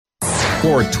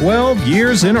for 12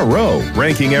 years in a row,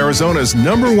 ranking Arizona's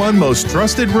 #1 most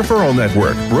trusted referral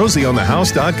network,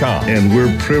 RosieOnTheHouse.com. And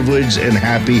we're privileged and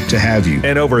happy to have you.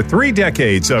 And over 3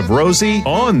 decades of Rosie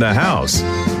on the House.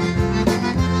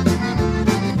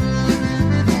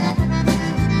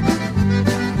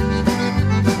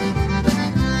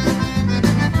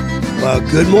 Well,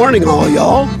 good morning, all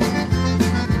y'all.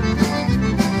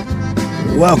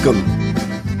 Welcome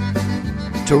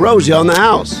to Rosie on the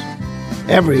House,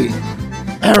 every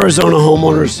Arizona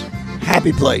homeowner's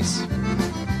happy place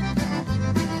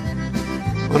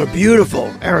on a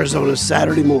beautiful Arizona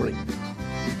Saturday morning.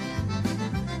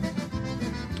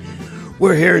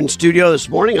 We're here in studio this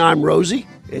morning. I'm Rosie.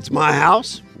 It's my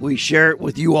house. We share it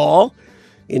with you all.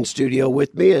 In studio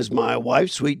with me is my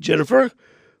wife, sweet Jennifer.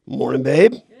 Morning,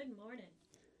 babe.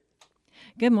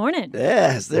 Good morning.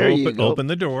 Yes, there you go. Open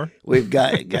the door. We've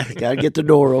got to get the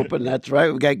door open. That's right.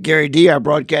 We've got Gary D., our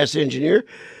broadcast engineer,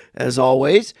 as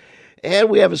always. And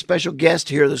we have a special guest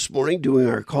here this morning doing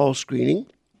our call screening,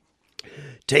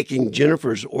 taking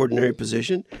Jennifer's ordinary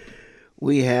position.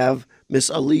 We have Miss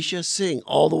Alicia Singh,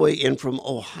 all the way in from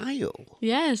Ohio.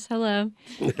 Yes, hello.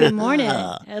 Good morning.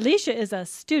 Alicia is a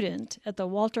student at the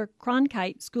Walter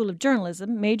Cronkite School of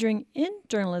Journalism, majoring in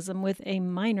journalism with a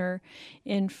minor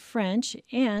in French,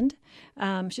 and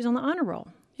she's on the honor roll.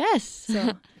 Yes.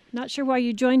 So, not sure why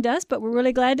you joined us, but we're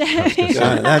really glad to have you.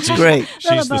 That's great.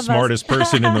 She's the smartest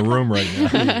person in the room right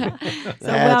now. So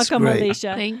welcome, great.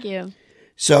 Alicia. Thank you.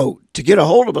 So to get a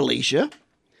hold of Alicia,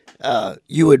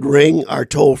 you would ring our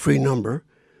toll-free number,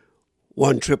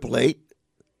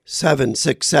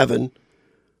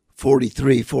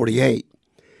 1-888-767-4348,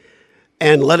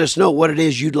 and let us know what it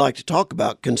is you'd like to talk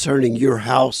about concerning your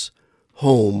house,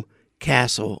 home,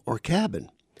 castle, or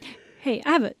cabin. Hey,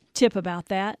 I have a tip about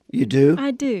that. You do? I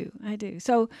do.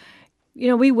 So,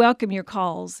 we welcome your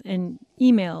calls and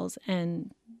emails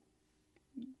and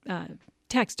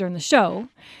text during the show.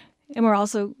 And we're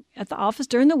also at the office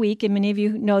during the week, and many of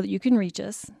you know that you can reach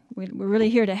us. We're really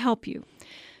here to help you.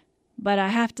 But I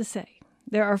have to say,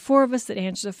 there are 4 of us that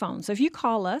answer the phone. So if you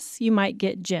call us, you might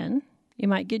get Jen, you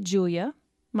might get Julia,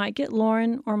 might get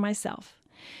Lauren or myself.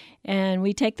 And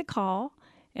we take the call,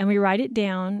 and we write it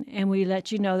down, and we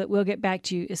let you know that we'll get back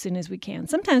to you as soon as we can.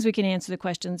 Sometimes we can answer the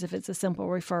questions if it's a simple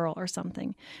referral or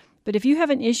something. But if you have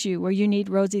an issue where you need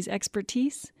Rosie's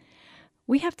expertise,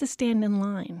 we have to stand in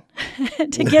line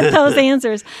to get those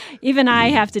answers. Even I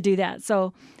have to do that.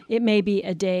 So it may be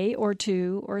a day or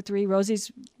 2 or 3.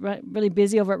 Rosie's really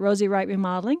busy over at Rosie Wright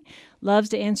Remodeling, loves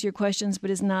to answer your questions, but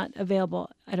is not available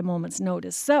at a moment's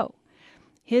notice. So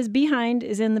his behind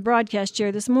is in the broadcast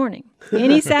chair this morning.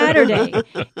 Any Saturday,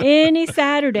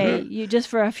 you just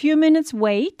for a few minutes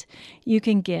wait, you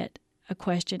can get a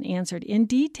question answered in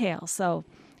detail.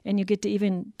 And you get to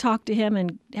even talk to him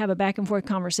and have a back-and-forth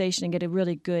conversation and get a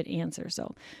really good answer.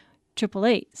 So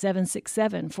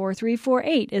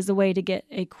 888-767-4348 is the way to get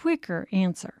a quicker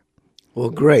answer.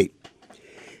 Well, great.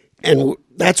 And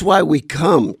that's why we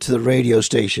come to the radio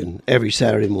station every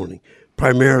Saturday morning,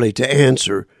 primarily to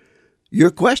answer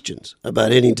your questions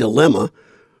about any dilemma,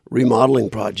 remodeling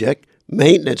project,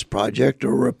 maintenance project,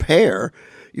 or repair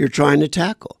you're trying to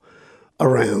tackle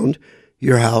around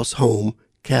your house, home,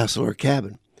 castle, or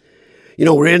cabin.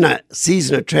 We're in a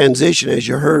season of transition, as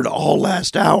you heard all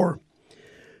last hour,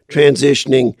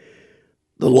 transitioning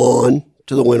the lawn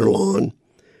to the winter lawn,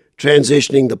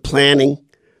 transitioning the planning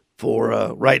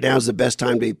for right now is the best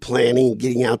time to be planning,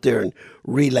 getting out there and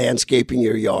re-landscaping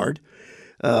your yard.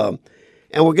 And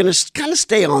we're going to kind of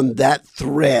stay on that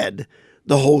thread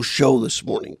the whole show this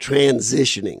morning,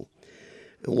 transitioning.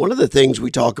 And one of the things we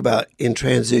talk about in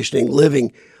transitioning,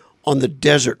 living on the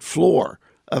desert floor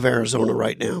of Arizona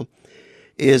right now,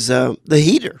 is the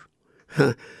heater.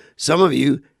 Some of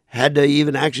you had to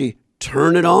even actually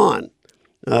turn it on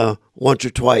once or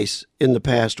twice in the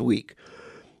past week.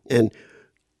 And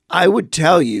I would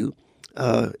tell you,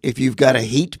 if you've got a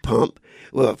heat pump,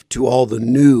 well, to all the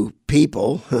new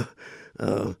people,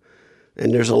 and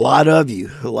there's a lot of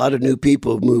new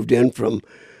people who've moved in from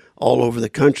all over the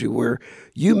country, where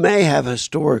you may have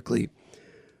historically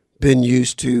been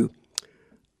used to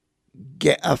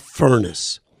get a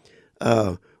furnace,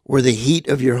 where the heat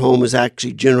of your home is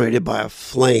actually generated by a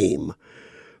flame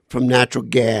from natural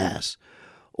gas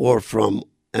or from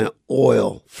an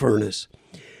oil furnace.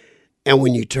 And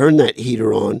when you turn that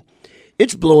heater on,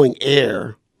 it's blowing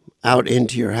air out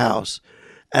into your house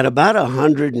at about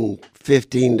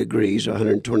 115 degrees or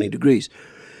 120 degrees.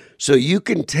 So you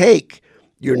can take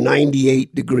your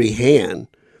 98-degree hand,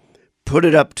 put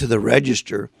it up to the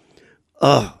register,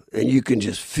 and you can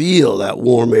just feel that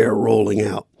warm air rolling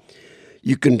out.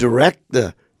 You can direct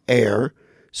the air.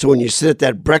 So when you sit at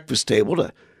that breakfast table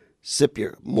to sip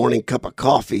your morning cup of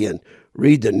coffee and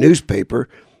read the newspaper,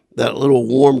 that little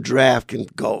warm draft can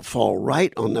fall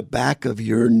right on the back of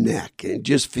your neck, and it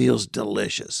just feels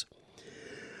delicious.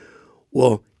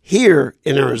 Well, here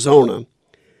in Arizona,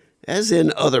 as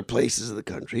in other places of the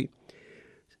country,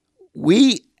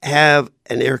 we have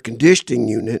an air conditioning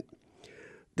unit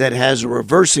that has a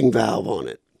reversing valve on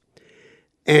it.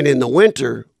 And in the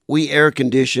winter, we air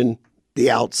condition the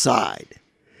outside,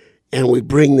 and we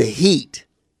bring the heat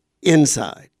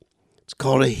inside. It's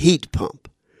called a heat pump.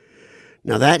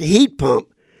 Now, that heat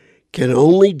pump can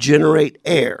only generate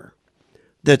air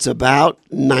that's about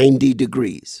 90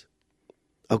 degrees.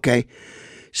 Okay?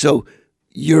 So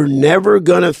you're never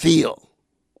going to feel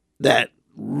that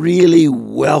really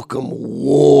welcome,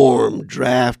 warm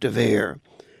draft of air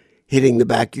hitting the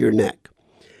back of your neck.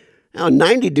 Now,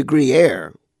 90-degree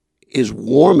air is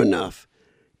warm enough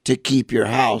to keep your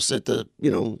house at the,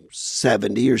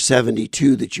 70 or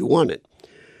 72 that you want it.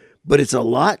 But it's a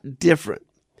lot different.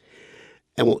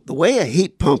 And the way a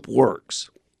heat pump works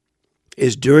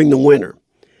is during the winter,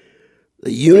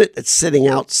 the unit that's sitting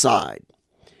outside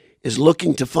is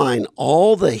looking to find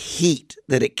all the heat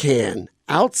that it can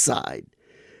outside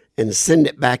and send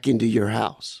it back into your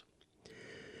house.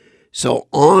 So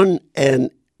on a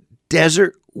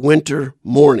desert winter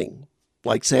morning,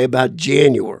 like say about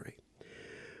January,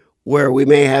 where we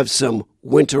may have some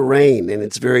winter rain and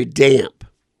it's very damp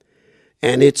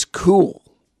and it's cool,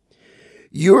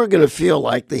 you're going to feel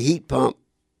like the heat pump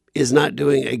is not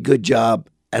doing a good job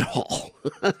at all.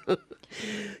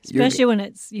 Especially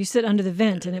when you sit under the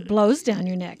vent and it blows down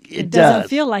your neck. It doesn't does.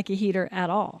 feel like a heater at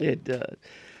all. It does.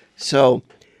 So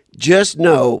just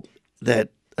know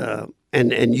that,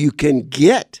 and you can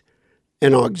get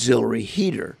an auxiliary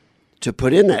heater to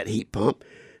put in that heat pump,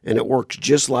 and it works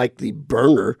just like the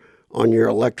burner on your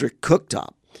electric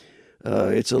cooktop.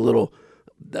 It's a little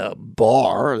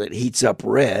bar that heats up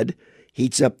red,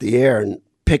 heats up the air, and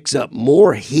picks up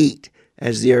more heat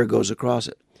as the air goes across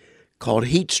it, called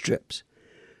heat strips.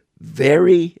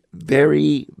 Very,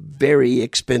 very, very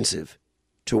expensive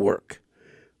to work.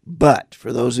 But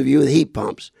for those of you with heat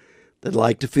pumps that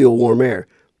like to feel warm air,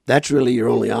 that's really your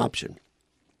only option.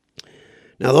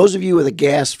 Now, those of you with a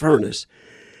gas furnace,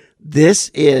 this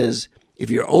is,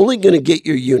 if you're only going to get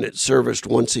your unit serviced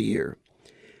once a year,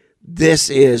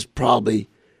 this is probably,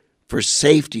 for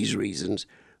safety's reasons,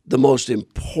 the most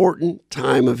important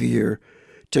time of year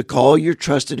to call your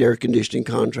trusted air conditioning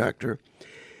contractor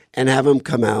and have them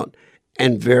come out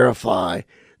and verify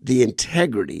the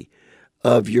integrity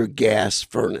of your gas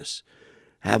furnace.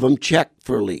 Have them check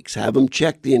for leaks. Have them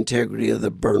check the integrity of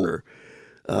the burner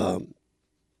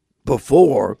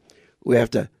before we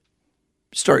have to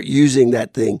start using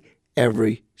that thing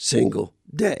every single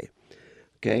day.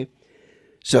 Okay?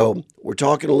 So we're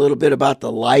talking a little bit about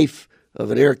the life of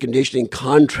an air conditioning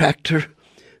contractor,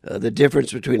 the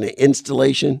difference between an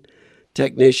installation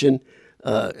technician,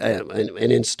 an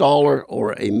installer,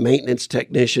 or a maintenance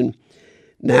technician.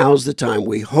 Now's the time.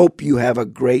 We hope you have a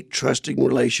great trusting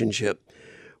relationship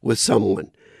with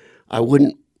someone. I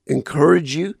wouldn't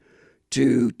encourage you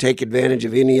to take advantage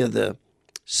of any of the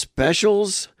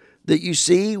specials that you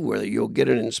see where you'll get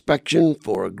an inspection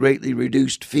for a greatly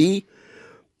reduced fee.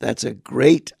 That's a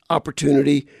great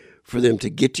opportunity for them to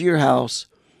get to your house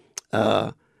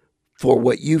for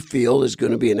what you feel is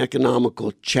going to be an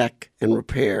economical check and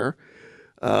repair.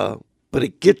 But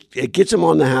it gets them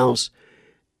on the house,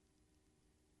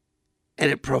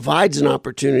 and it provides an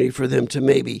opportunity for them to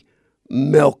maybe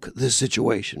milk the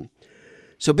situation.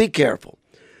 So be careful.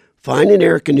 Find an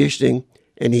air conditioning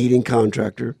and heating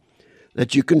contractor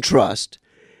that you can trust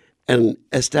and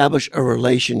establish a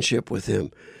relationship with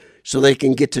them so they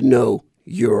can get to know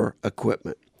your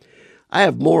equipment. I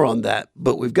have more on that,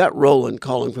 but we've got Roland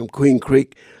calling from Queen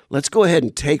Creek. Let's go ahead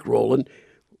and take Roland.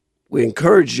 We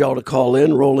encouraged y'all to call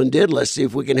in. Roland did. Let's see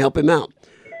if we can help him out.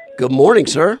 Good morning,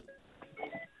 sir.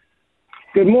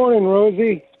 Good morning,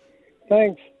 Rosie.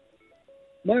 Thanks.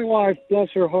 My wife, bless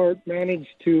her heart, managed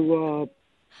to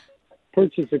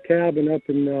purchase a cabin up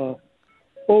in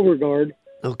Overgard.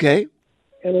 Okay.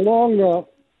 And along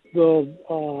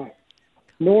the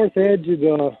north edge of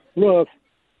the roof,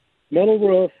 metal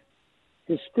roof,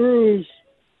 the screws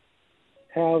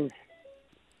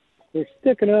they're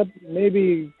sticking up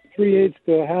maybe 3/8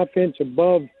 to a half inch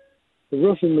above the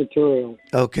roofing material.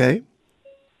 Okay.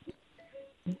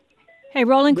 Hey,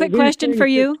 Roland, quick question for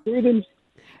you.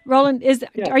 Roland,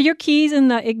 are your keys in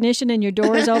the ignition and your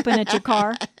doors open at your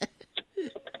car?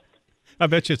 I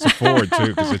bet you it's a Ford, too,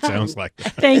 because it sounds like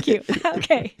that. Thank you.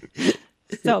 Okay.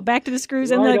 So back to the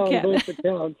screws in the Right on both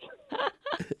accounts.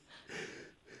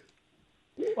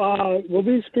 will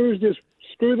these screws just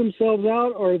screw themselves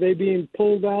out, or are they being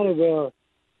pulled out of a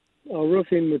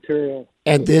roofing material?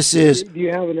 And this is Do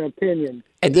you have an opinion?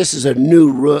 And this is a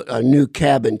new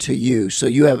cabin to you, so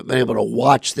you haven't been able to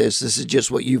watch this. This is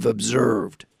just what you've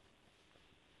observed.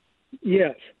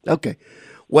 Yes. Okay.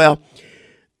 Well,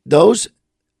 those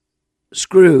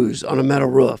screws on a metal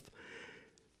roof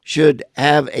should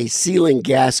have a sealing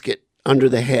gasket under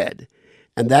the head,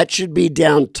 and that should be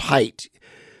down tight.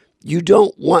 You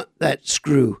don't want that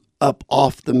screw up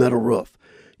off the metal roof.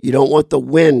 You don't want the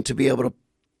wind to be able to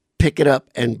pick it up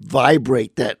and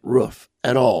vibrate that roof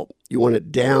at all. You want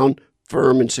it down,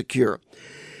 firm, and secure.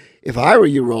 If I were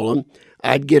you, Roland,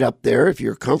 I'd get up there, if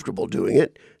you're comfortable doing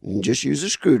it, and just use a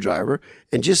screwdriver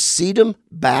and just seat them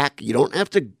back. You don't have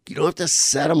to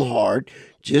set them hard.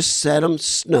 Just set them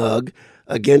snug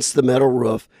against the metal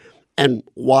roof and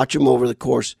watch them over the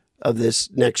course of this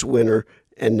next winter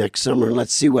and next summer, and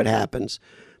let's see what happens.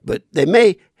 But they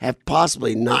may have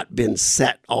possibly not been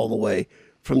set all the way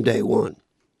from day one.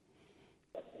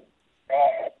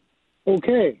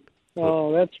 Okay.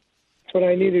 That's what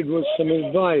I needed, was some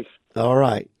advice. All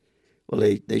right.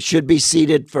 Well, they should be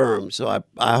seated firm, so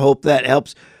I hope that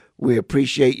helps. We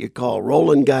appreciate your call.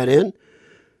 Roland got in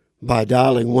by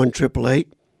dialing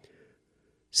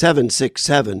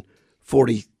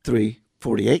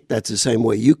 1-888-767-4348. That's the same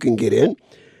way you can get in.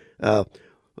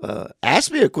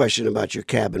 Ask me a question about your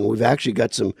cabin. We've actually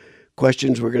got some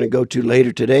questions we're going to go to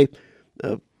later today.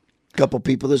 A couple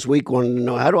people this week wanted to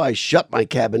know, how do I shut my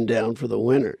cabin down for the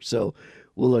winter? So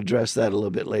we'll address that a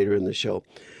little bit later in the show.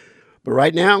 But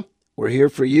right now, we're here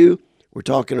for you. We're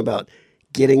talking about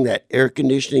getting that air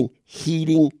conditioning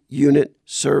heating unit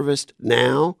serviced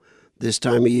now, this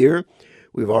time of year.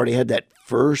 We've already had that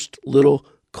first little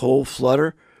cold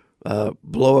flutter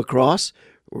blow across.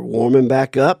 We're warming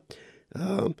back up.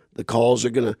 The calls are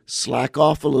going to slack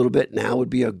off a little bit. Now would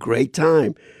be a great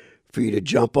time for you to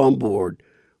jump on board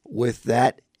with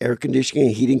that air conditioning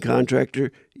and heating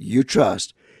contractor you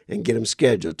trust and get them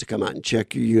scheduled to come out and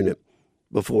check your unit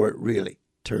before it really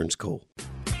turns cold.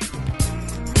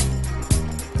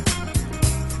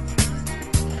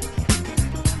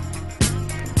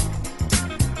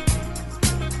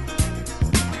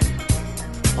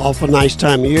 Awful nice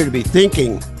time of year to be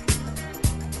thinking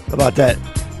about that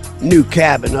new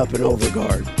cabin up in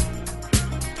Overgard.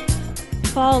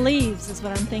 Fall leaves is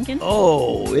what I'm thinking.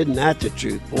 Oh, isn't that the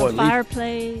truth? Boy,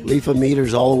 fireplace. Leaf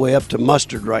meters all the way up to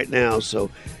mustard right now.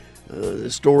 So the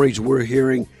stories we're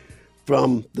hearing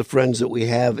from the friends that we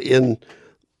have in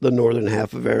the northern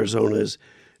half of Arizona is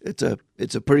it's a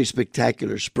pretty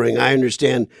spectacular spring. I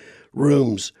understand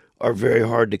rooms are very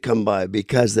hard to come by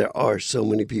because there are so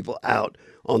many people out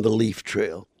on the leaf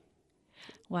trail.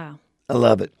 Wow. I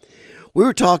love it. We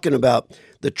were talking about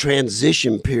the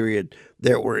transition period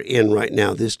that we're in right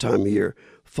now, this time of year.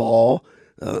 Fall,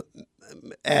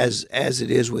 as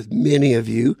it is with many of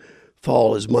you,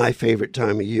 fall is my favorite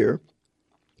time of year.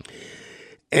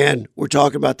 And we're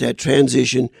talking about that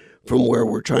transition from where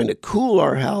we're trying to cool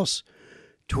our house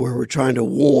to where we're trying to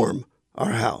warm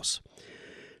our house.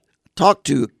 Talked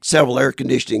to several air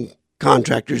conditioning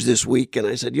contractors this week, and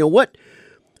I said, you know,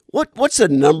 what's the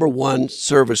number one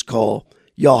service call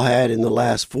y'all had in the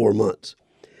last 4 months?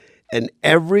 And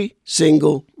every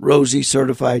single Rosie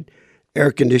certified air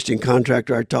conditioning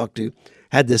contractor I talked to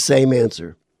had the same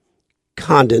answer: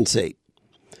 condensate.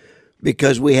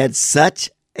 Because we had such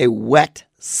a wet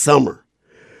summer,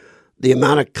 the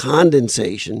amount of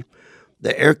condensation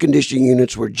the air conditioning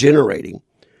units were generating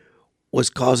was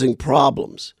causing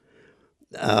problems.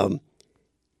 In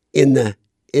the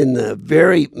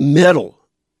very middle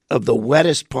of the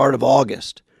wettest part of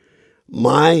August,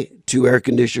 my two air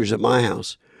conditioners at my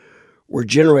house were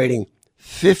generating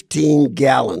 15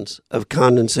 gallons of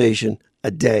condensation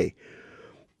a day.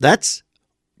 That's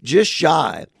just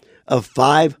shy of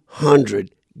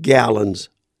 500 gallons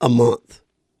a month,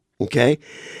 okay?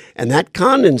 And that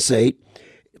condensate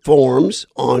forms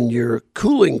on your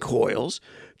cooling coils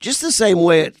just the same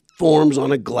way it forms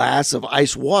on a glass of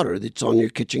ice water that's on your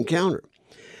kitchen counter.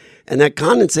 And that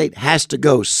condensate has to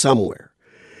go somewhere.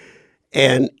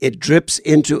 And it drips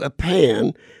into a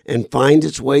pan and finds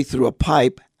its way through a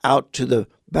pipe out to the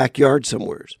backyard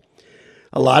somewhere.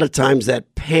 A lot of times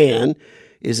that pan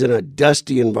is in a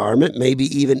dusty environment, maybe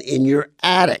even in your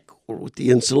attic or with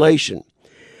the insulation.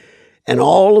 And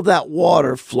all of that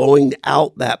water flowing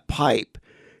out that pipe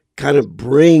kind of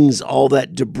brings all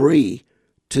that debris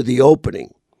to the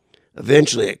opening.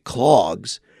 Eventually it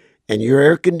clogs, and your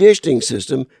air conditioning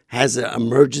system has an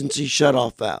emergency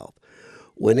shutoff valve.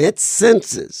 When it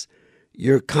senses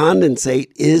your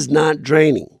condensate is not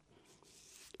draining,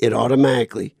 it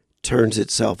automatically turns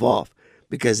itself off.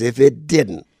 Because if it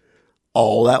didn't,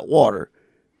 all that water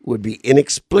would be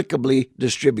inexplicably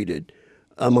distributed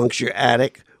amongst your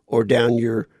attic or down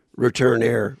your return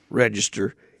air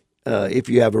register if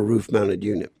you have a roof-mounted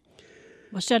unit.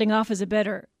 Well, shutting off is a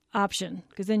better option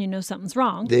because then you know something's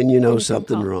wrong. Then you know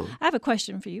something wrong. I have a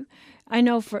question for you. I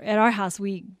know at our house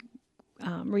we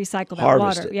recycle that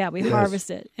Harvest water. it. Yeah, we Yes. harvest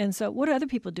it. And so what do other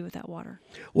people do with that water?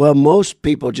 Well, most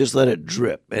people just let it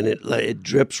drip, and it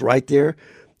drips right there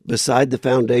beside the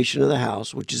foundation of the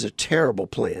house, which is a terrible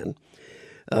plan.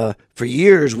 For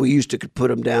years, we used to put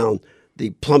them down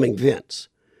the plumbing vents,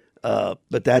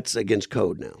 but that's against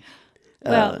code now.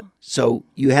 Well, So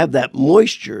you have that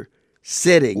moisture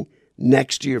sitting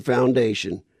next to your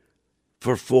foundation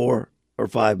for 4 or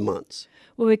 5 months.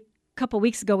 well, a couple of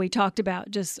weeks ago we talked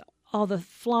about just all the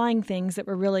flying things that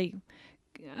were really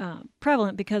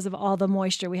prevalent because of all the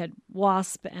moisture. We had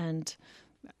wasp and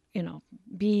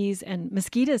bees, and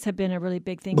mosquitoes have been a really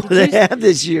big thing. They have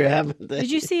this year, haven't they?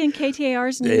 Did you see in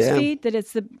KTAR's Yeah. newsfeed that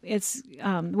it's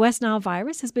West Nile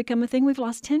virus has become a thing? We've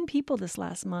lost 10 people this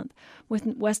last month with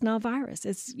West Nile virus.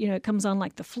 It's it comes on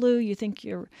like the flu. You think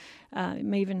you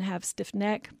may even have stiff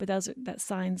neck, but that's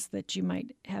signs that you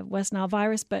might have West Nile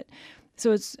virus. But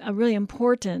so it's really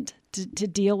important to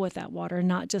deal with that water and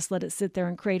not just let it sit there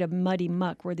and create a muddy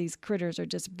muck where these critters are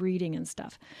just breeding and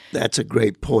stuff. That's a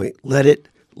great point. Let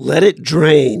it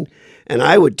drain. And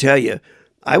I would tell you,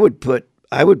 I would put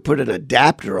an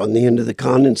adapter on the end of the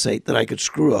condensate that I could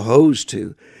screw a hose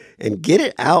to and get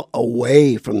it out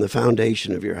away from the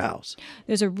foundation of your house.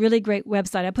 There's a really great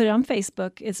website. I put it on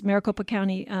Facebook. It's Maricopa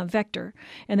County Vector,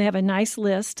 and they have a nice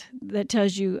list that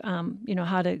tells you,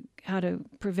 how to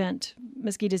prevent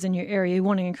mosquitoes in your area. You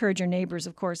want to encourage your neighbors,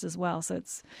 of course, as well. So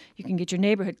you can get your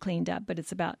neighborhood cleaned up. But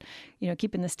it's about,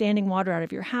 keeping the standing water out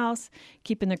of your house,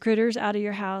 keeping the critters out of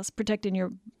your house, protecting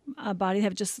your body. They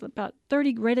have just about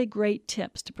 30 really great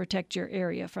tips to protect your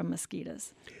area from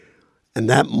mosquitoes. And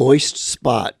that moist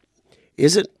spot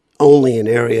isn't only an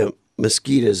area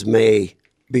mosquitoes may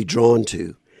be drawn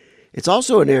to. It's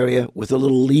also an area with a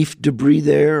little leaf debris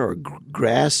there or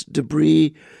grass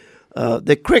debris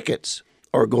that crickets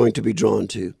are going to be drawn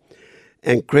to.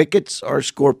 And crickets are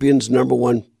scorpions' number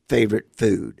one favorite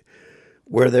food.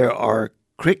 Where there are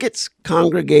crickets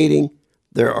congregating,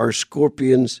 there are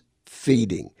scorpions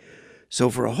feeding. So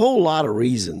for a whole lot of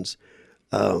reasons,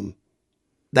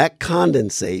 that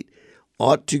condensate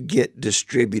ought to get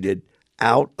distributed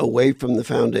out away from the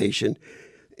foundation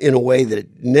in a way that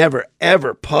it never,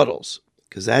 ever puddles,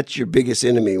 because that's your biggest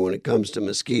enemy when it comes to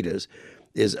mosquitoes,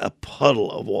 is a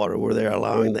puddle of water where they're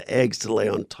allowing the eggs to lay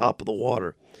on top of the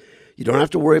water. You don't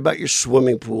have to worry about your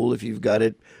swimming pool if you've got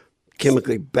it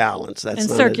chemically balanced. That's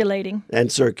not circulating.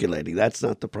 And circulating. That's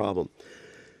not the problem.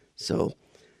 So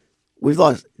we've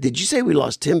lost, did you say we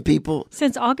lost 10 people?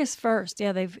 Since August 1st,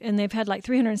 yeah, they've had like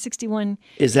 361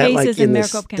 Is that cases like in the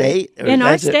Maricopa County. state? Or In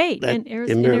our that's it? state, That- in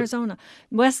in Arizona.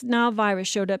 West Nile virus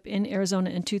showed up in Arizona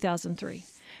in 2003.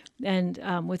 And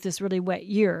with this really wet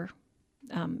year,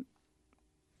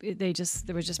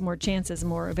 there was just more chances,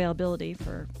 more availability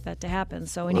for that to happen.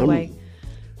 So anyway,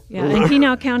 and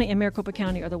Pinal County and Maricopa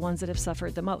County are the ones that have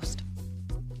suffered the most.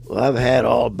 Well, I've had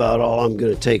all I'm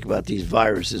going to take about these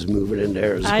viruses moving into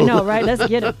Arizona. I know, right? Let's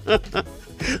get it.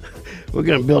 We're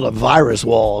going to build a virus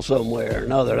wall somewhere or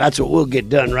another. That's what we'll get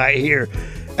done right here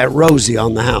at Rosie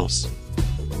on the House.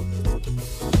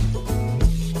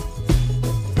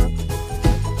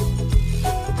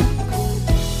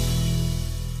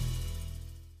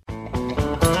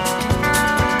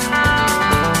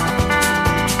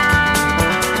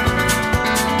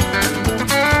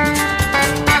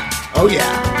 Oh,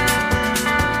 yeah.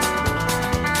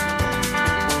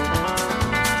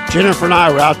 Jennifer and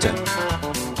I were out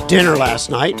to dinner last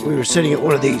night. We were sitting at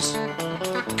one of these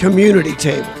community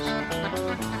tables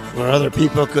where other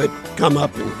people could come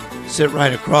up and sit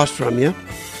right across from you.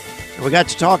 And we got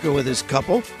to talking with this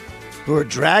couple who are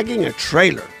dragging a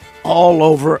trailer all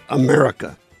over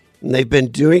America. And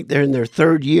they're in their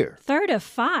third year. Third of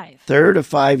 5. Third of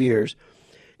 5 years.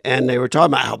 And they were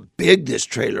talking about how big this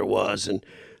trailer was. And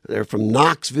they're from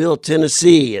Knoxville,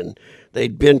 Tennessee. And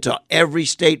they'd been to every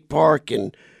state park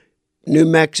in New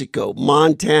Mexico,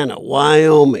 Montana,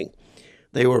 Wyoming.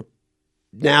 They were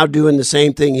now doing the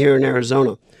same thing here in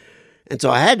Arizona. And so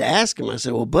I had to ask him, I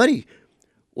said, well, buddy,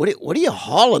 what are you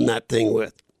hauling that thing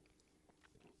with?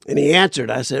 And he answered,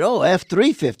 I said, oh,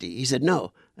 F-350. He said,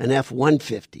 no, an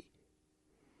F-150.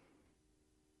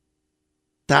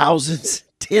 Thousands,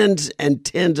 tens and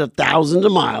tens of thousands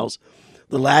of miles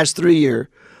the last 3 years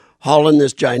hauling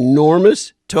this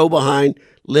ginormous tow-behind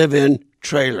live-in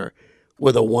trailer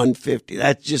with a 150.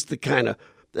 That's just the kind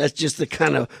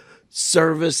of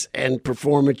service and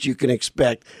performance you can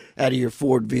expect out of your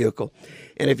Ford vehicle.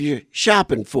 And if you're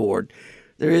shopping Ford,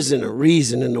 there isn't a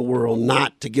reason in the world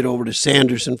not to get over to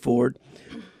Sanderson Ford.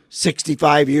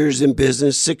 65 years in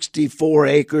business, 64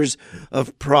 acres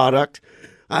of product.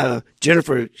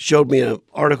 Jennifer showed me an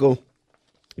article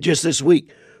just this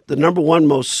week. The number one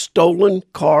most stolen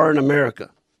car in America,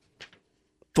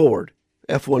 Ford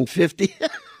F-150.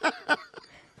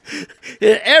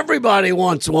 Everybody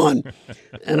wants one.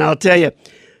 And I'll tell you,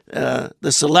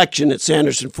 the selection at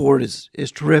Sanderson Ford is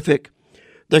terrific.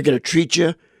 They're going to treat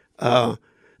you.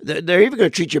 They're even going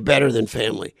to treat you better than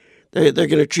family. They're going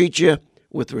to treat you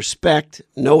with respect,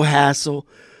 no hassle.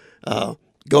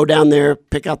 Go down there,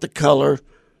 pick out the color,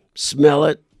 smell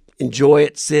it, enjoy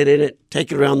it, sit in it,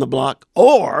 take it around the block.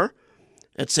 Or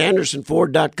at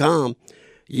SandersonFord.com,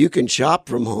 you can shop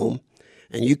from home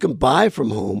and you can buy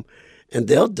from home, and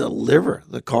they'll deliver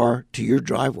the car to your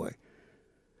driveway.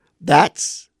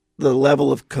 That's the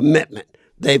level of commitment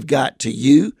they've got to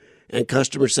you and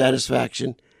customer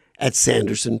satisfaction at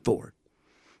Sanderson Ford.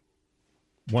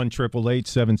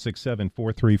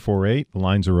 1-888-767-4348. The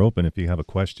lines are open if you have a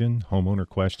question, homeowner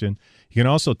question. You can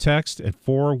also text at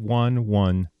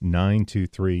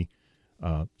 411-923.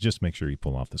 Just make sure you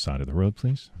pull off the side of the road,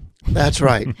 please. That's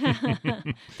right.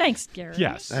 Thanks, Gary.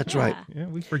 Yes. That's right. Yeah,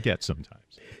 we forget sometimes.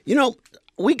 You know,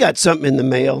 we got something in the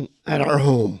mail at our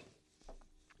home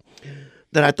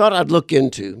that I thought I'd look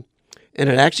into, and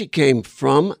it actually came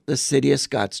from the city of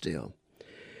Scottsdale.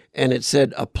 And it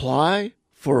said, apply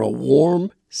for a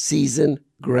warm season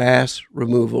grass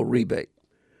removal rebate.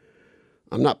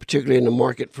 I'm not particularly in the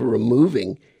market for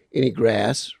removing any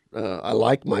grass. I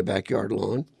like my backyard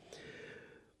lawn.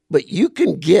 But you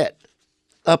can get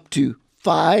up to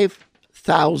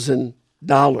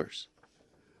 $5,000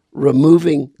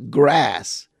 removing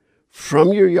grass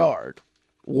from your yard,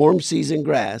 warm season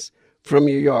grass from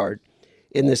your yard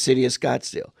in the city of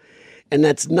Scottsdale. And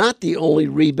that's not the only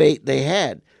rebate they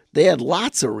had. They had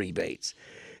lots of rebates.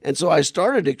 And so I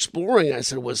started exploring. I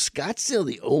said, was Scottsdale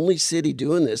the only city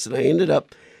doing this? And I ended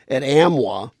up at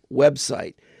AMWA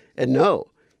website. And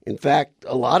no, in fact,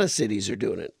 a lot of cities are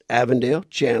doing it. Avondale,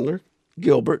 Chandler,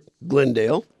 Gilbert,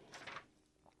 Glendale,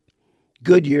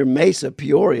 Goodyear, Mesa,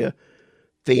 Peoria,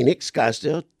 Phoenix,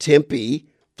 Scottsdale, Tempe,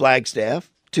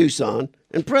 Flagstaff, Tucson,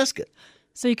 and Prescott.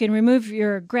 So you can remove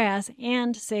your grass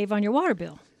and save on your water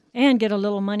bill and get a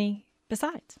little money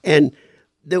besides. And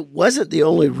that wasn't the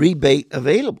only rebate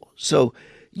available. So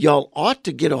y'all ought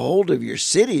to get a hold of your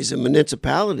cities and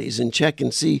municipalities and check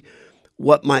and see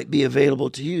what might be available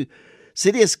to you.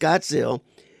 City of Scottsdale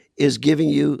is giving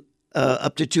you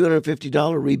up to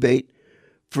 $250 rebate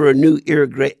for a new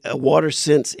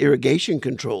WaterSense irrigation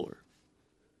controller.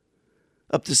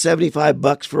 Up to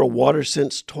 $75 for a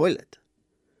WaterSense toilet.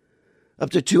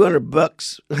 Up to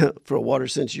 $200 for a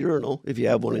WaterSense urinal if you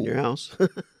have one in your house.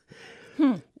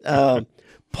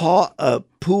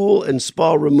 Pool and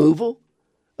spa removal,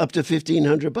 up to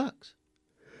 $1,500.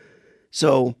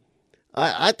 So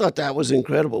I thought that was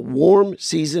incredible. Warm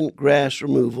season grass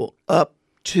removal, up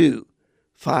to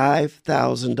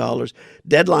 $5,000.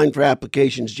 Deadline for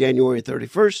applications January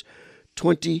 31st,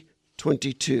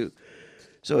 2022.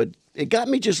 So it got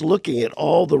me just looking at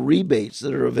all the rebates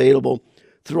that are available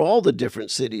through all the different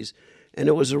cities, and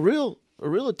it was a real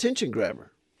attention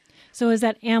grabber. So is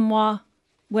that AMWA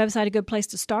website a good place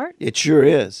to start? It sure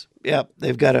is. Yep,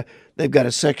 they've got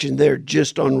a section there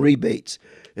just on rebates,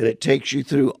 and it takes you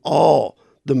through all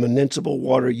the municipal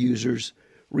water users'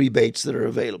 rebates that are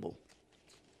available.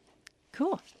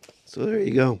 Cool. So there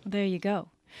you go. There you go.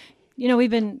 You know,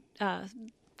 we've been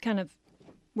kind of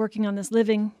working on this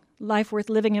life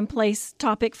worth living in place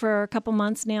topic for a couple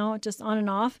months now, just on and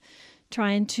off,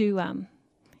 trying to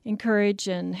encourage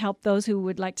and help those who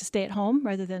would like to stay at home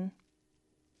rather than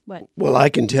what? Well, I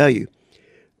can tell you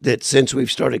that since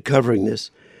we've started covering this,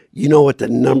 you know what the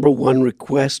number one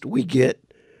request we get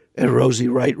at Rosie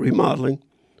Wright Remodeling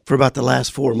for about the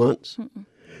last 4 months? Mm-mm.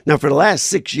 Now, for the last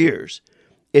 6 years,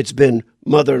 it's been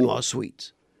mother-in-law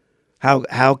suites.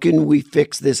 How can we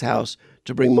fix this house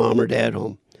to bring mom or dad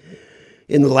home?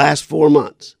 In the last 4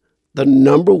 months, the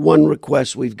number one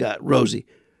request we've got, Rosie,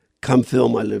 come fill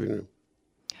my living room.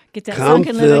 Get that come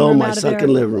sunken fill living room my out of sunken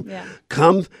there. living room. Yeah.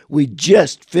 We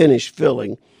just finished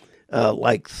filling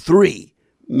like 3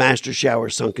 master shower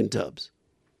sunken tubs.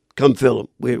 Come fill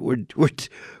them.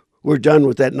 We're done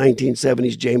with that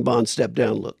 1970s James Bond step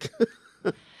down look.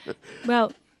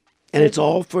 Well, and it's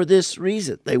all for this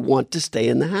reason. They want to stay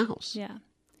in the house. Yeah.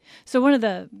 So one of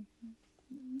the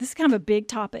this is kind of a big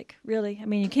topic, really. I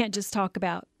mean, you can't just talk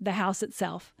about the house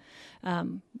itself.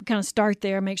 Kind of start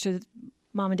there, make sure that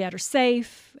mom and dad are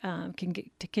safe,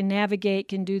 can navigate,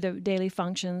 can do the daily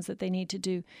functions that they need to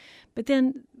do. But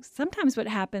then sometimes what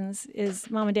happens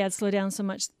is mom and dad slow down so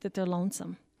much that they're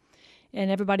lonesome. And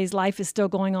everybody's life is still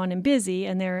going on and busy,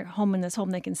 and they're home in this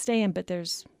home they can stay in, but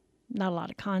there's not a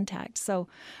lot of contact. So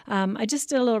I just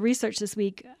did a little research this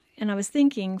week, and I was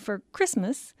thinking for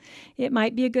Christmas, it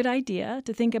might be a good idea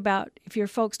to think about if your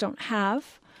folks don't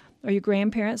have, or your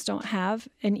grandparents don't have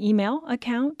an email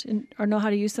account or know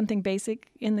how to use something basic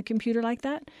in the computer like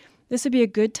that, this would be a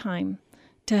good time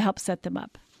to help set them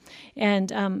up.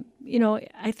 And,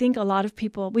 I think a lot of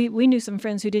people, we knew some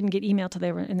friends who didn't get email till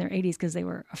they were in their 80s because they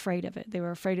were afraid of it. They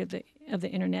were afraid of the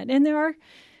internet. And there are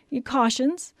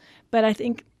cautions, but I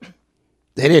think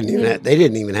they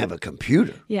didn't even have a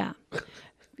computer. Yeah.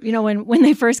 When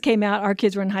they first came out, our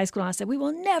kids were in high school, and I said, we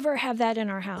will never have that in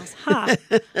our house. Ha!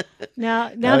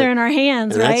 Now they're in our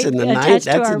hands, right? That's in the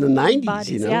 90s,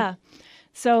 bodies. Yeah.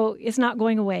 So it's not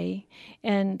going away.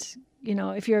 And,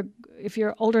 if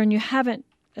you're older and you haven't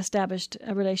established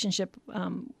a relationship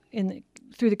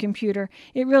through the computer,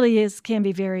 it really can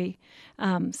be very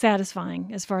satisfying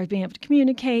as far as being able to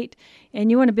communicate, and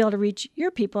you want to be able to reach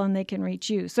your people and they can reach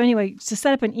you. So anyway, to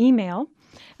set up an email,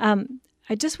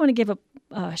 I just want to give a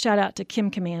shout out to Kim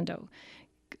Commando.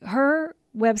 Her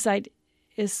website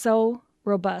is so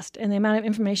robust, and the amount of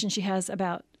information she has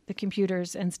about the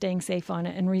computers and staying safe on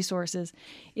it and resources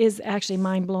is actually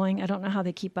mind-blowing. I don't know how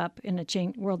they keep up in a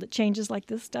world that changes like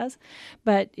this does.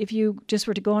 But if you just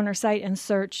were to go on our site and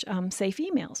search safe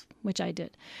emails, which I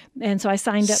did. And so I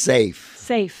signed up.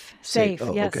 Safe,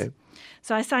 oh, yes. Okay.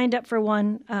 So I signed up for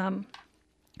one, and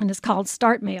it's called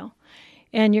Start Mail.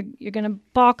 And you're going to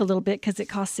balk a little bit because it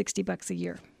costs $60 a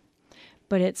year.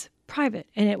 But it's private,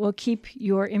 and it will keep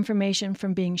your information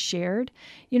from being shared.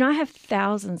 I have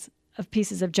thousands of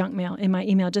pieces of junk mail in my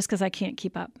email just because I can't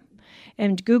keep up.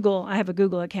 And I have a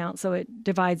Google account, so it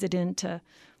divides it into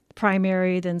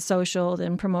primary, then social,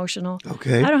 then promotional.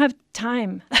 Okay. I don't have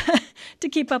time to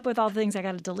keep up with all the things I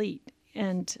got to delete,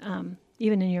 and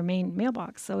even in your main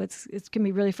mailbox. So it can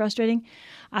be really frustrating.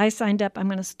 I signed up. I'm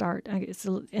going to start.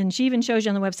 And she even shows you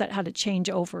on the website how to change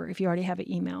over if you already have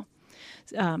an email,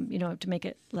 to make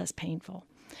it less painful.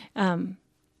 But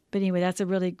anyway, that's a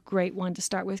really great one to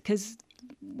start with, because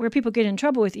where people get in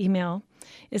trouble with email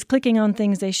is clicking on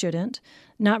things they shouldn't,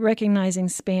 not recognizing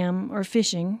spam or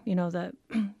phishing,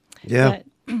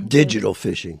 digital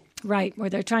phishing. Right,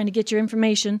 where they're trying to get your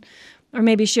information or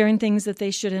maybe sharing things that they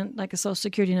shouldn't, like a social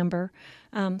security number.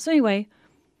 So anyway,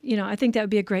 I think that would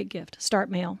be a great gift,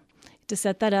 Start Mail, to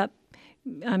set that up.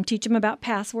 Teach them about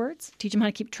passwords. Teach them how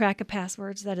to keep track of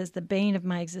passwords. That is the bane of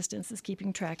my existence, is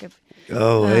keeping track of.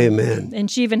 Oh, amen. And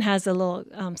she even has a little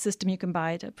system you can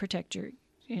buy to protect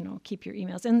keep your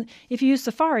emails. And if you use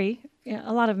Safari,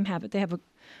 a lot of them have it. They have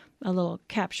a little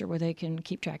capture where they can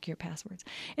keep track of your passwords.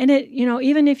 And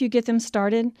even if you get them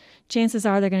started, chances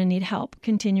are they're going to need help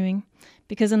continuing,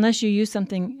 because unless you use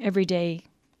something every day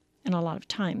and a lot of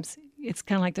times, it's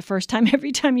kind of like the first time.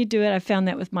 Every time you do it, I found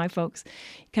that with my folks,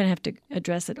 you kind of have to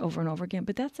address it over and over again.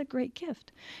 But that's a great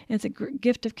gift. And it's a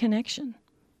gift of connection.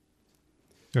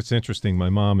 That's interesting. My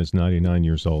mom is 99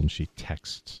 years old, and she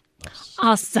texts us.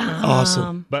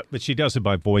 Awesome. But she does it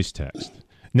by voice text.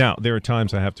 Now, there are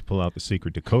times I have to pull out the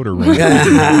secret decoder ring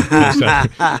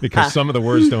because some of the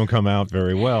words don't come out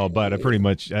very well, but I pretty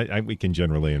much, we can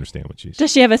generally understand what she's saying.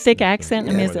 Does she have a thick accent?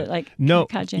 I mean, is it like No,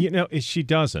 Cajun? she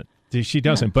doesn't. She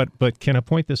doesn't. Yeah. But can I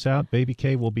point this out? Baby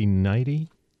K will be 90.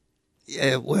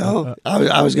 Yeah, well,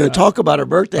 I was going to talk about her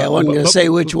birthday. I wasn't going to say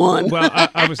which one. Well,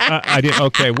 I didn't.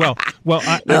 Okay, well.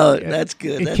 No, that's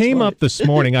good. It came up this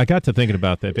morning. I got to thinking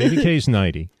about that. Baby K's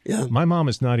 90. Yeah. My mom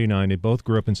is 99. They both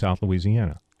grew up in South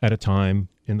Louisiana at a time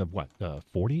in the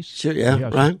 40s? Sure, yeah,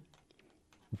 right.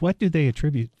 What did they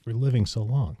attribute for living so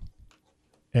long?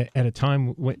 At a time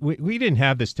when we didn't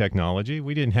have this technology.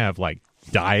 We didn't have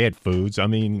diet foods. I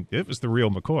mean, it was the real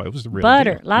McCoy. It was the real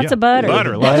butter. Deal. Lots of butter.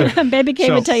 Baby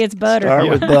K would tell you it's butter. Start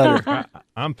with butter.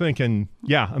 I'm thinking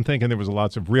there was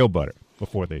lots of real butter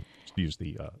before they used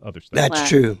the other stuff. That's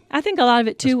true. I think a lot of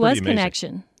it too was amazing.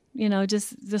 Connection.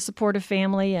 Just the support of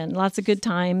family and lots of good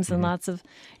times and lots of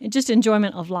just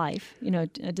enjoyment of life.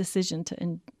 A decision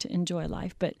to enjoy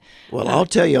life. But I'll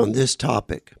tell you on this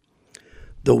topic,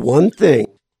 the one thing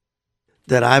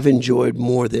that I've enjoyed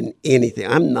more than anything.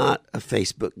 I'm not a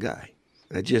Facebook guy.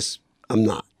 I'm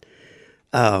not.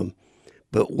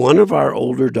 But one of our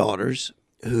older daughters,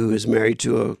 who is married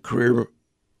to a career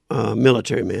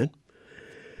military man,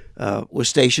 was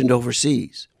stationed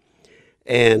overseas.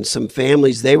 and some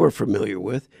families they were familiar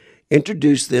with,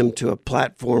 introduced them to a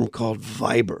platform called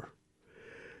Viber.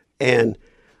 And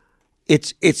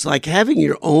it's like having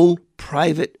your own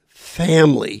private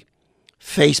family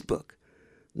Facebook.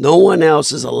 No one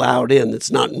else is allowed in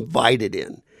that's not invited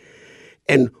in.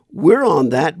 And we're on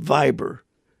that Viber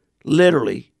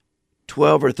literally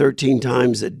 12 or 13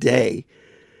 times a day,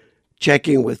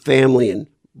 checking with family in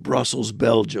Brussels,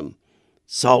 Belgium,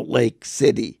 Salt Lake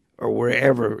City, or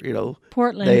wherever,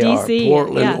 Portland, they D.C. are.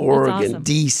 Portland, Yeah, Oregon, that's awesome.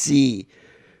 D.C.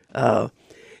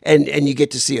 And you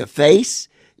get to see a face,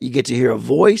 you get to hear a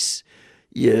voice,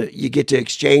 you get to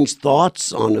exchange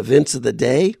thoughts on events of the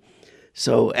day.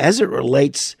 So as it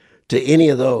relates to any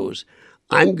of those,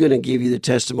 I'm going to give you the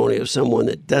testimony of someone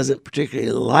that doesn't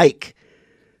particularly like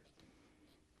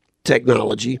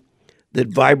technology,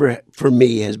 that Viber, for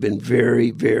me, has been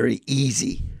very, very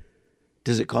easy.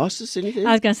 Does it cost us anything?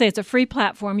 I was going to say it's a free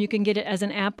platform. You can get it as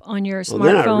an app on your smartphone.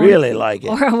 Then I really like it.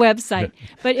 Or a website.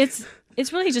 But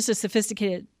it's really just a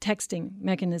sophisticated texting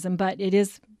mechanism, but it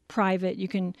is private. You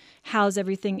can house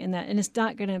everything in that. And it's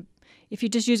not going to, if you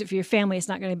just use it for your family, it's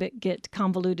not going to get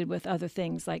convoluted with other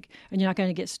things. And you're not going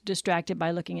to get distracted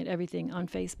by looking at everything on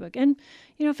Facebook. And,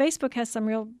 Facebook has some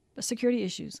real security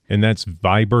issues. And that's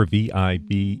Viber,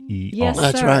 Viber. Yes,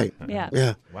 That's sir. right.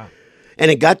 Yeah. Wow. And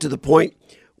it got to the point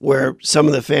where some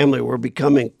of the family were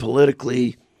becoming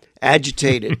politically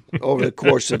agitated over the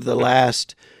course of the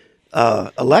last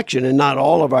election, and not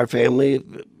all of our family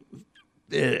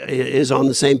is on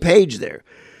the same page there.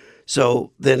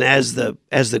 So then as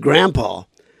the grandpa,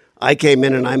 I came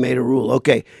in and I made a rule.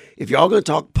 Okay, if you're all going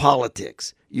to talk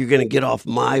politics, you're going to get off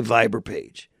my Viber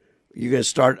page. You're going to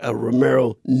start a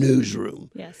Romero newsroom.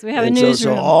 Yes, we have a And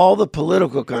newsroom. So all the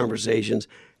political conversations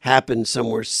happen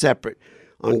somewhere separate.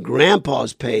 On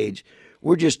Grandpa's page,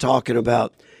 we're just talking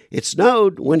about, it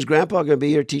snowed. When's Grandpa going to be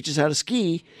here to teach us how to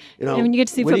ski? And when you get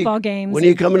to see when football games. When are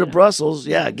you coming to Brussels?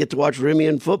 Yeah, get to watch Remy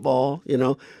in football,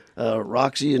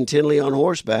 Roxy and Tinley on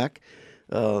horseback,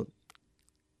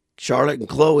 Charlotte and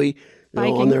Chloe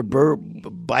on their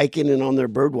biking and on their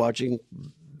bird watching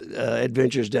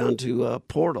adventures down to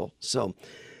Portal. So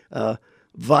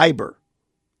Viber,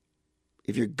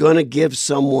 if you're going to give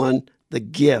someone the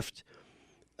gift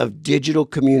of digital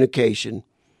communication,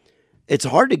 it's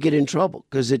hard to get in trouble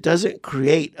because it doesn't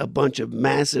create a bunch of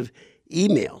massive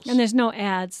emails. And there's no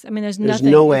ads. I mean, there's There's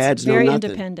nothing. no It's ads, no very nothing.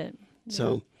 independent.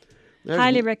 So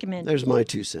Highly recommend. There's my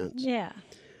 2 cents. Yeah.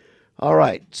 All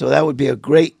right, so that would be a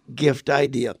great gift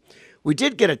idea. We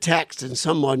did get a text and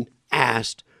someone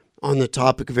asked on the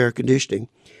topic of air conditioning,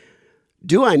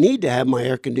 do I need to have my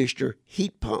air conditioner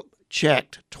heat pump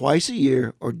checked twice a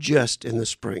year or just in the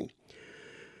spring?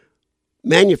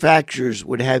 Manufacturers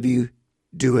would have you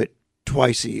do it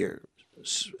twice a year,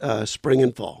 spring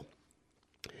and fall.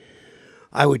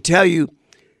 I would tell you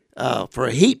for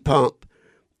a heat pump,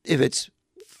 if it's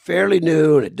fairly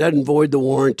new and it doesn't void the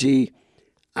warranty,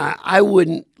 I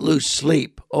wouldn't lose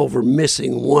sleep over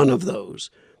missing one of those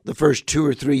the first 2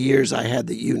 or 3 years I had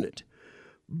the unit.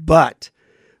 But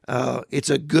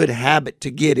it's a good habit to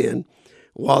get in.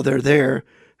 While they're there,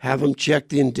 have them check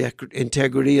the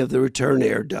integrity of the return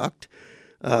air duct.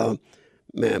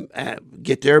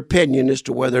 Get their opinion as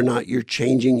to whether or not you're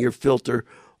changing your filter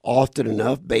often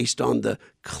enough based on the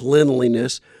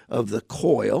cleanliness of the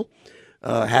coil.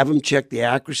 Have them check the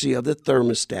accuracy of the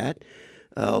thermostat.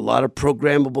 A lot of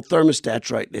programmable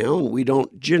thermostats right now, and we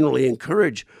don't generally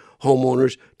encourage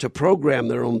homeowners to program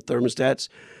their own thermostats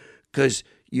because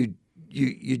you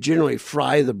generally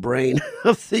fry the brain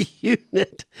of the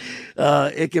unit.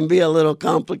 It can be a little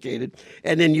complicated.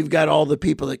 And then you've got all the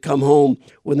people that come home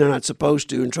when they're not supposed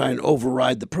to and try and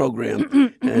override the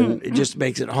program. And it just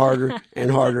makes it harder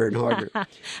and harder and harder.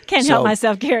 Can't help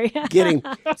myself, Gary.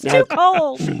 It's too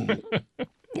cold.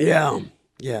 Yeah.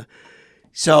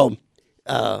 So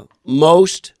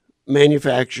most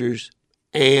manufacturers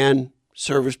and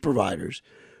service providers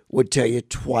would tell you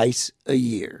twice a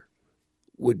year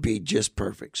would be just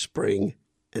perfect, spring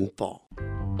and fall.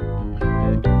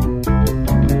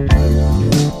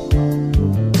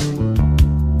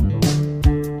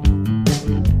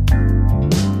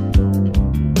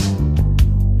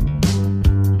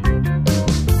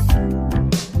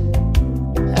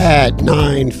 At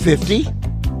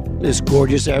 9:50, this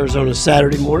gorgeous Arizona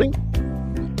Saturday morning,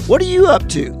 what are you up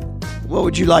to? What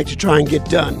would you like to try and get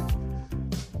done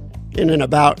in and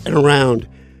about and around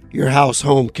your house,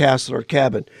 home, castle, or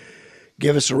cabin?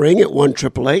 Give us a ring at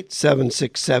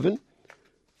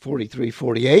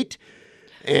 1-888-767-4348.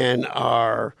 And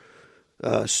our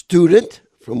student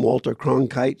from Walter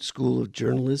Cronkite School of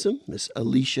Journalism, Miss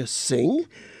Alicia Singh,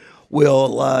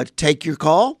 will take your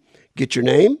call, get your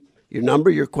name, your number,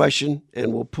 your question,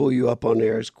 and we'll pull you up on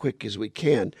air as quick as we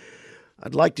can.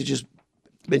 I'd like to just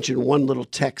mention one little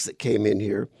text that came in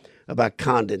here about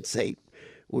condensate.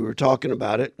 We were talking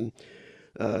about it, and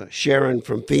Sharon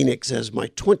from Phoenix says, my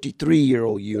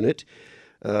 23-year-old unit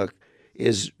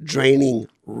is draining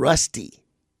rusty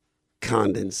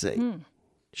condensate.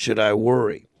 Should I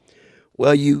worry?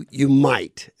 Well, you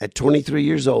might. At 23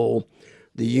 years old,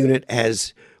 the unit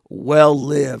has well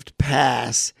lived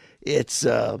past its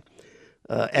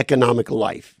economic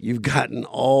life. You've gotten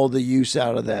all the use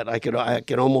out of that. I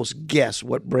can almost guess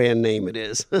what brand name it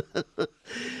is.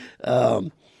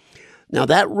 Now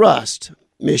that rust,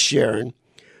 Miss Sharon,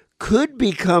 could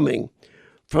be coming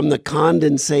from the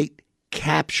condensate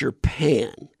capture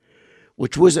pan,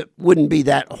 which wouldn't be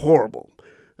that horrible.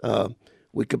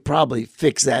 We could probably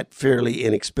fix that fairly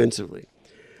inexpensively.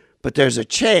 But there's a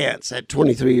chance at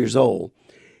 23 years old,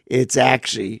 it's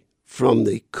actually from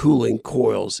the cooling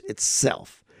coils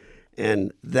itself.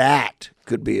 And that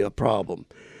could be a problem.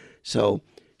 So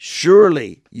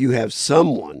surely you have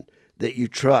someone that you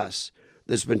trust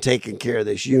that's been taking care of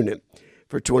this unit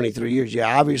for 23 years. You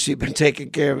obviously been taking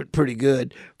care of it pretty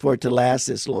good for it to last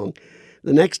this long.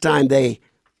 The next time they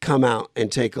come out and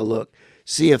take a look,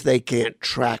 see if they can't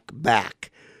track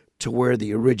back to where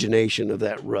the origination of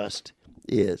that rust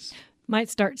is. Might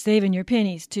start saving your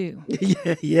pennies, too.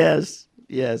 Yes.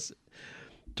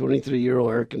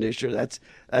 23-year-old air conditioner,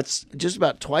 that's just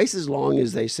about twice as long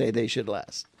as they say they should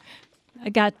last. I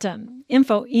got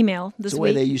info email this week. It's the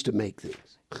way they used to make things.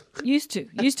 Used to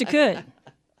could.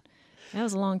 That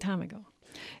was a long time ago.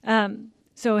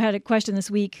 So I had a question this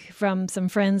week from some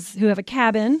friends who have a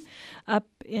cabin up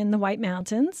in the White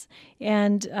Mountains,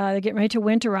 and they're getting ready to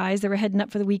winterize. They were heading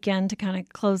up for the weekend to kind of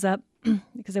close up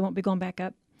because they won't be going back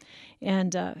up.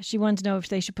 And she wanted to know if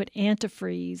they should put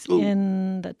antifreeze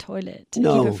in the toilet to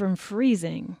keep it from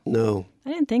freezing. No. I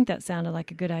didn't think that sounded like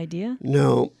a good idea.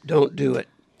 No, don't do it.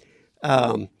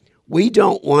 We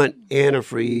don't want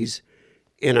antifreeze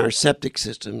in our septic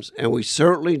systems, and we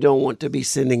certainly don't want to be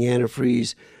sending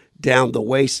antifreeze down the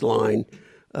waistline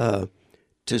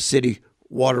to city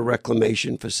water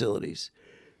reclamation facilities.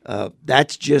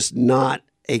 That's just not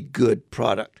a good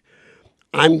product.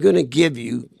 I'm going to give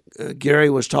you, Gary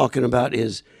was talking about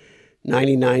his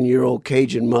 99-year-old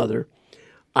Cajun mother.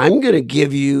 I'm going to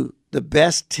give you the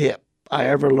best tip I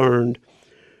ever learned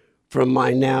from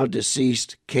my now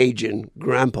deceased Cajun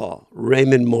grandpa,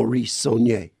 Raymond Maurice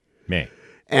Saunier. Man.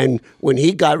 And when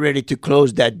he got ready to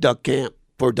close that duck camp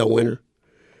for the winter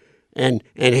and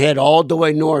head all the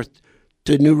way north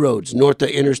to New Roads, north of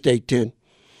Interstate 10,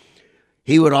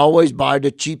 he would always buy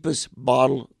the cheapest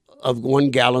bottle of 1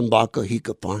 gallon vodka he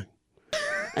could find.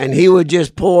 And he would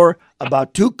just pour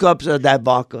about 2 cups of that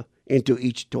vodka into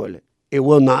each toilet. It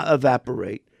will not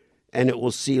evaporate, and it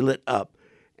will seal it up.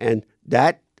 And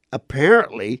that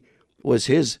apparently was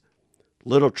his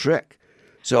little trick.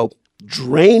 So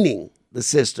draining the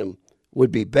system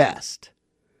would be best.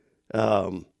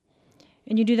 And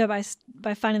you do that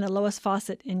by finding the lowest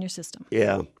faucet in your system.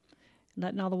 Yeah.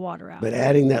 Letting all the water out. But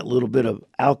adding that little bit of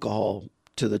alcohol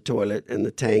to the toilet and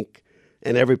the tank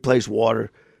and every place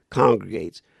water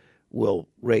congregates will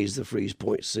raise the freeze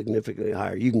point significantly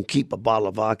higher. You can keep a bottle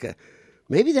of vodka.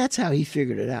 Maybe that's how he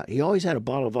figured it out. He always had a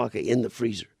bottle of vodka in the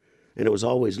freezer, and it was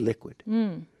always liquid.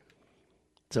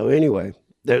 So anyway,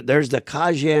 there's the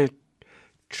Cajun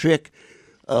trick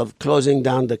of closing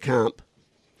down the camp,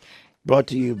 brought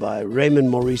to you by Raymond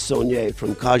Maurice Saunier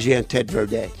from Cajun Tête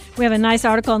Verte. We have a nice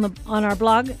article on our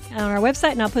blog, on our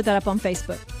website, and I'll put that up on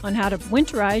Facebook on how to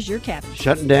winterize your cabin.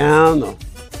 Shutting down the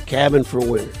cabin for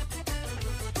winter.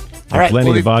 All right,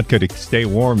 plenty of vodka to stay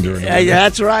warm during the winter. Yeah,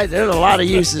 that's right. There's a lot of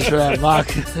uses for that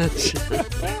vodka.